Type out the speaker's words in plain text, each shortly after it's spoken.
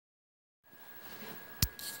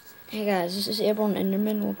Hey guys, this is Airborne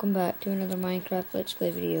Enderman. Welcome back to another Minecraft Let's Play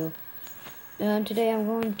video. Today I'm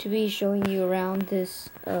going to be showing you around this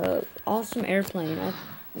awesome airplane.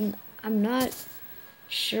 I'm not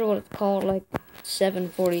sure what it's called, like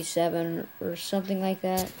 747 or something like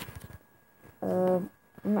that. I'm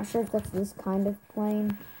not sure if that's this kind of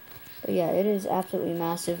plane, but yeah, it is absolutely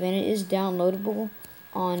massive, and it is downloadable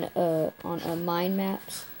on Mind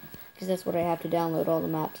Maps. Because that's what I have to download, all the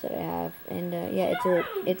maps that I have. And yeah,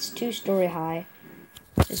 it's 2-story high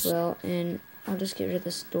as well. And I'll just get rid of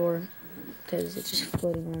this door because it's just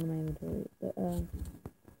floating around in my inventory. But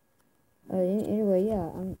anyway, yeah,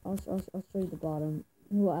 I'll show you the bottom.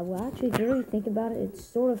 Well, actually, if you really think about it, it's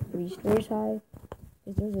sort of 3 stories high.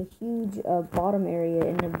 Because there's a huge bottom area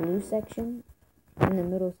in the blue section, in the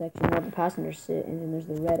middle section where the passengers sit, and then there's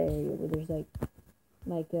the red area where there's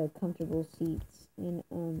like comfortable seats.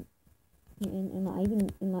 And I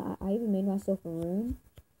even made myself a room,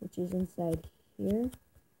 which is inside here.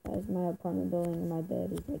 That is my apartment building, and my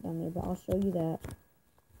bed is right down there. But I'll show you that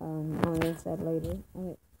on the inside later.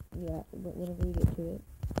 Yeah, but whenever we get to it.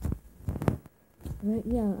 But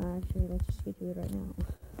yeah, actually, let's just get to it right now.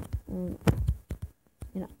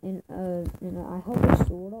 And I hold the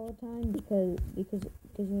sword all the time because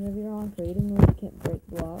whenever you're on creative mode, you can't break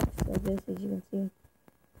blocks like this, as you can see.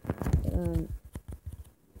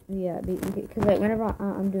 Yeah, because like whenever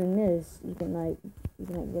I'm doing this, you can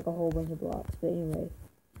break a whole bunch of blocks. But anyway,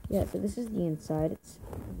 yeah. So this is the inside. It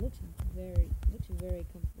looks very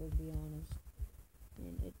comfortable, to be honest.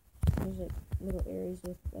 And there's like little areas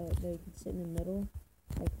with that you can sit in the middle,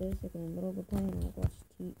 like this, like in the middle of the plane, and like watch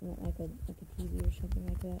like a TV or something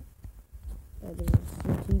like that. There's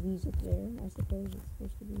some TVs up there. I suppose it's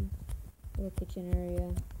supposed to be a little kitchen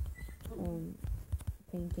area,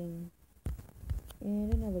 painting.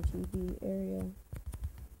 And another TV area.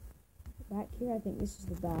 Back here, I think this is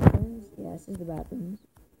the bathrooms. Yeah, this is the bathrooms.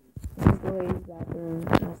 This is the ladies' bathroom.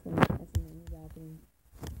 That's the men's bathroom.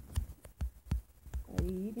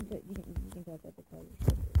 You can tell that the cars are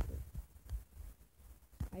so.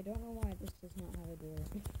 I don't know why this does not have a door.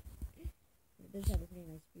 It does have a pretty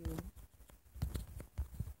nice view.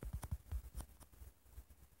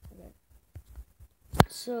 Okay.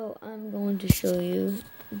 So I'm going to show you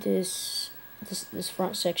this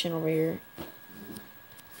front section over here.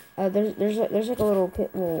 There's like a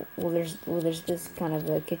little there's this kind of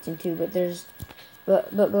a kitchen too, but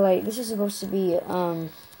like this is supposed to be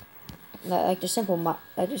like the simple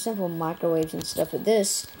microwaves and stuff. But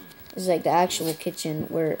this is like the actual kitchen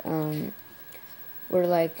where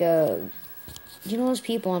like you know those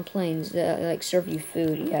people on planes that like serve you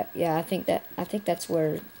food. Yeah, I think that's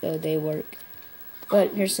where they work.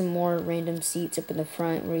 But here's some more random seats up in the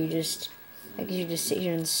front where you just sit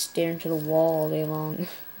here and stare into the wall all day long.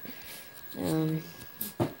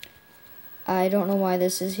 I don't know why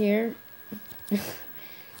this is here.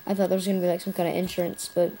 I thought there was gonna be like some kind of entrance,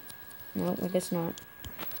 but no, I guess not.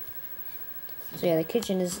 So yeah, the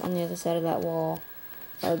kitchen is on the other side of that wall.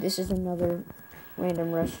 This is another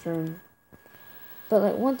random restroom. But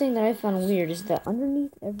like one thing that I found weird is that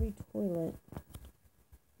underneath every toilet,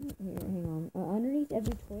 underneath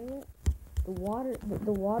every toilet, the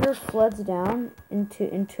water floods down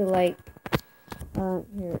into like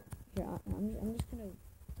here. I'm just gonna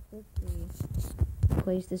quickly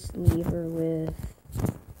place this lever with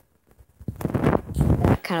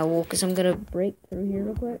that kind of wool, because I'm gonna break through here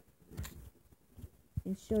real quick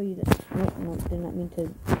and show you that. No, did not mean to.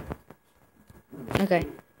 Okay,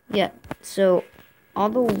 yeah. So all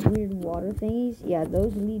the weird water thingies, yeah,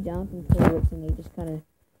 those lead down from toilets, and they just kind of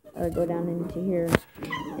go down into here.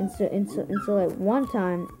 And so like one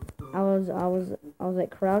time, I was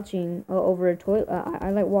like crouching over a toilet.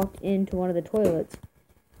 I like walked into one of the toilets,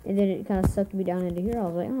 and then it kind of sucked me down into here. I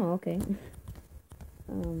was like, oh, okay.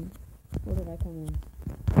 Where did I come in?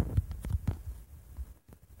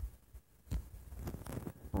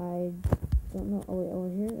 I don't know. Oh wait, over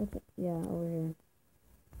here? Okay. Yeah, over here.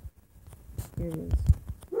 Here it is.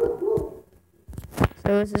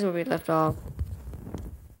 So this is where we left off.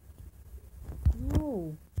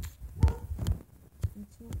 No.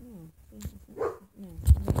 It's not now. No.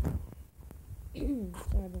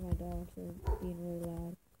 Sorry about my dogs are being really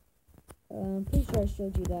loud. I'm pretty sure I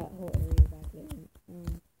showed you that whole area back there.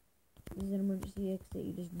 This is an emergency exit.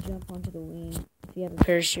 You just jump onto the wing. If you have a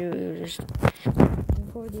parachute, you just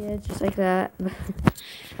jump over the edge just like that.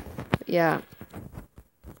 Yeah.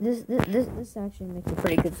 This actually makes a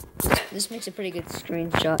pretty good. This makes a pretty good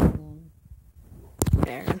screenshot.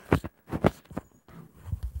 There.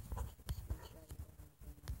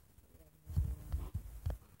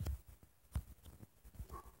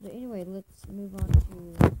 But anyway, let's move on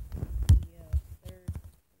to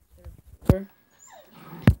door.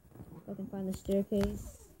 If I can find the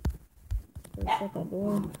staircase. First, shut that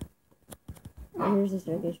door. Oh, here's the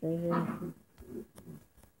staircase right here.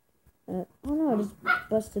 Oh no, I just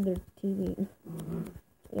busted their TV.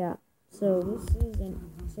 Yeah. So this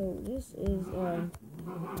is I'm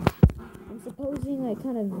supposing like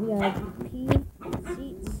kind of VIP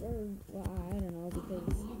seats, or well, I don't know,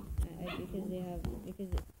 because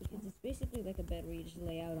it's basically like a bed where you just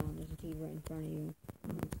lay out on. There's a TV right in front of you.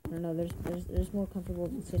 I don't know. There's more comfortable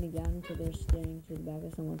than sitting down until they're staring through the back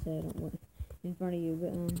of someone's head in front of you.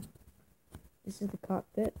 But this is the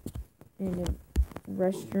cockpit and the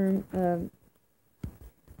restroom.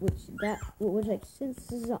 Which like since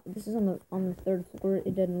this is on the third floor,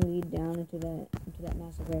 it doesn't lead down into that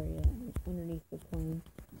massive area underneath the plane.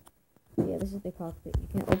 But yeah, this is the cockpit.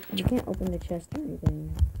 You can't open the chest or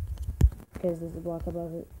anything because there's a block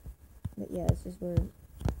above it. But yeah, this is where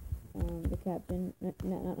the captain, not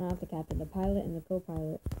the captain, the pilot and the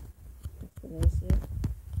co-pilot. That's where they sit.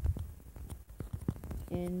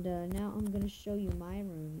 And now I'm gonna show you my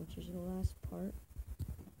room, which is the last part.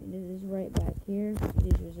 And it is right back here.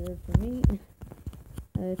 It is reserved for me.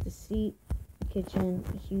 It's a seat, a kitchen,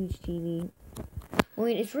 a huge TV. I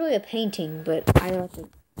mean, it's really a painting, but I like to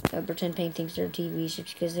pretend paintings are TVs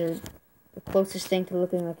just because they're the closest thing to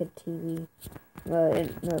looking like a TV,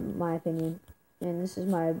 in my opinion. And this is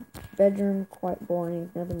my bedroom, quite boring.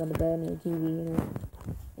 It's nothing but a bed and a TV,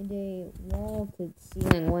 and a wall-to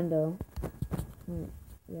ceiling window. Yeah,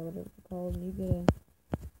 whatever it's called.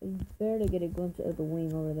 You barely get a glimpse of the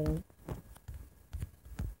wing over there.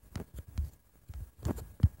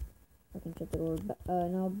 I can shut the door.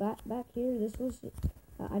 Now back here, this was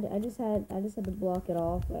I just had to block it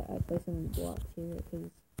off. I placed some blocks here because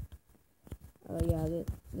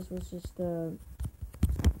this was just a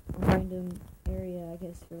random area, I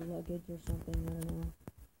guess, for luggage or something. I don't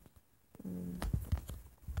know.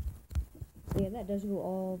 Yeah, that does go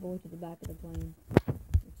all the way to the back of the plane.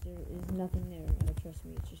 There is nothing there. Trust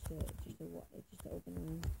me, it's just an open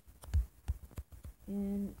room.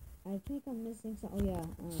 And I think I'm missing some. Oh yeah,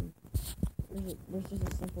 there's just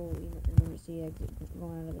a simple emergency exit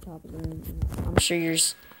going out of the top of the room. I'm sure you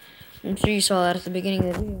saw that at the beginning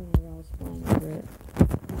of the video whenever I was flying over it.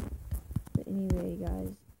 But anyway,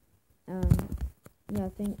 guys, yeah, I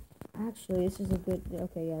think actually this is a good.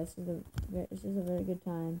 Okay, yeah, this is a very good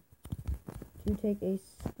time to take a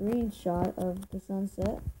screenshot of the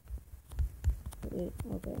sunset.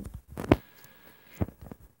 Okay.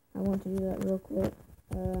 I want to do that real quick.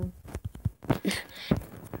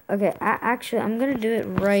 Okay, actually, I'm gonna do it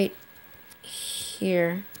right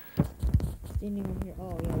here. Standing on here.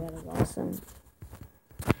 Oh yeah, that is awesome.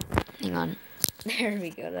 Hang on. There we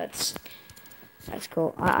go. That's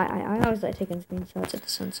cool. I always like taking screenshots at the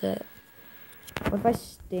sunset. What if I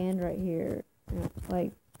stand right here?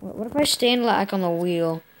 Like, what if I stand like on the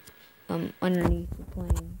wheel, underneath the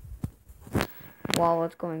plane while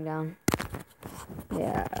it's going down?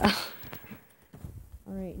 Yeah.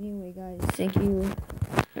 Alright, anyway, guys, thank you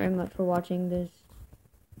very much for watching this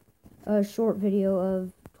short video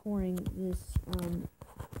of touring this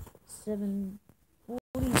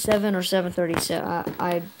 747 or 737.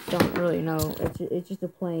 I don't really know. It's just a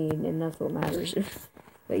plane, and that's what matters.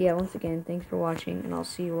 But yeah, once again, thanks for watching, and I'll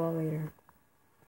see you all later.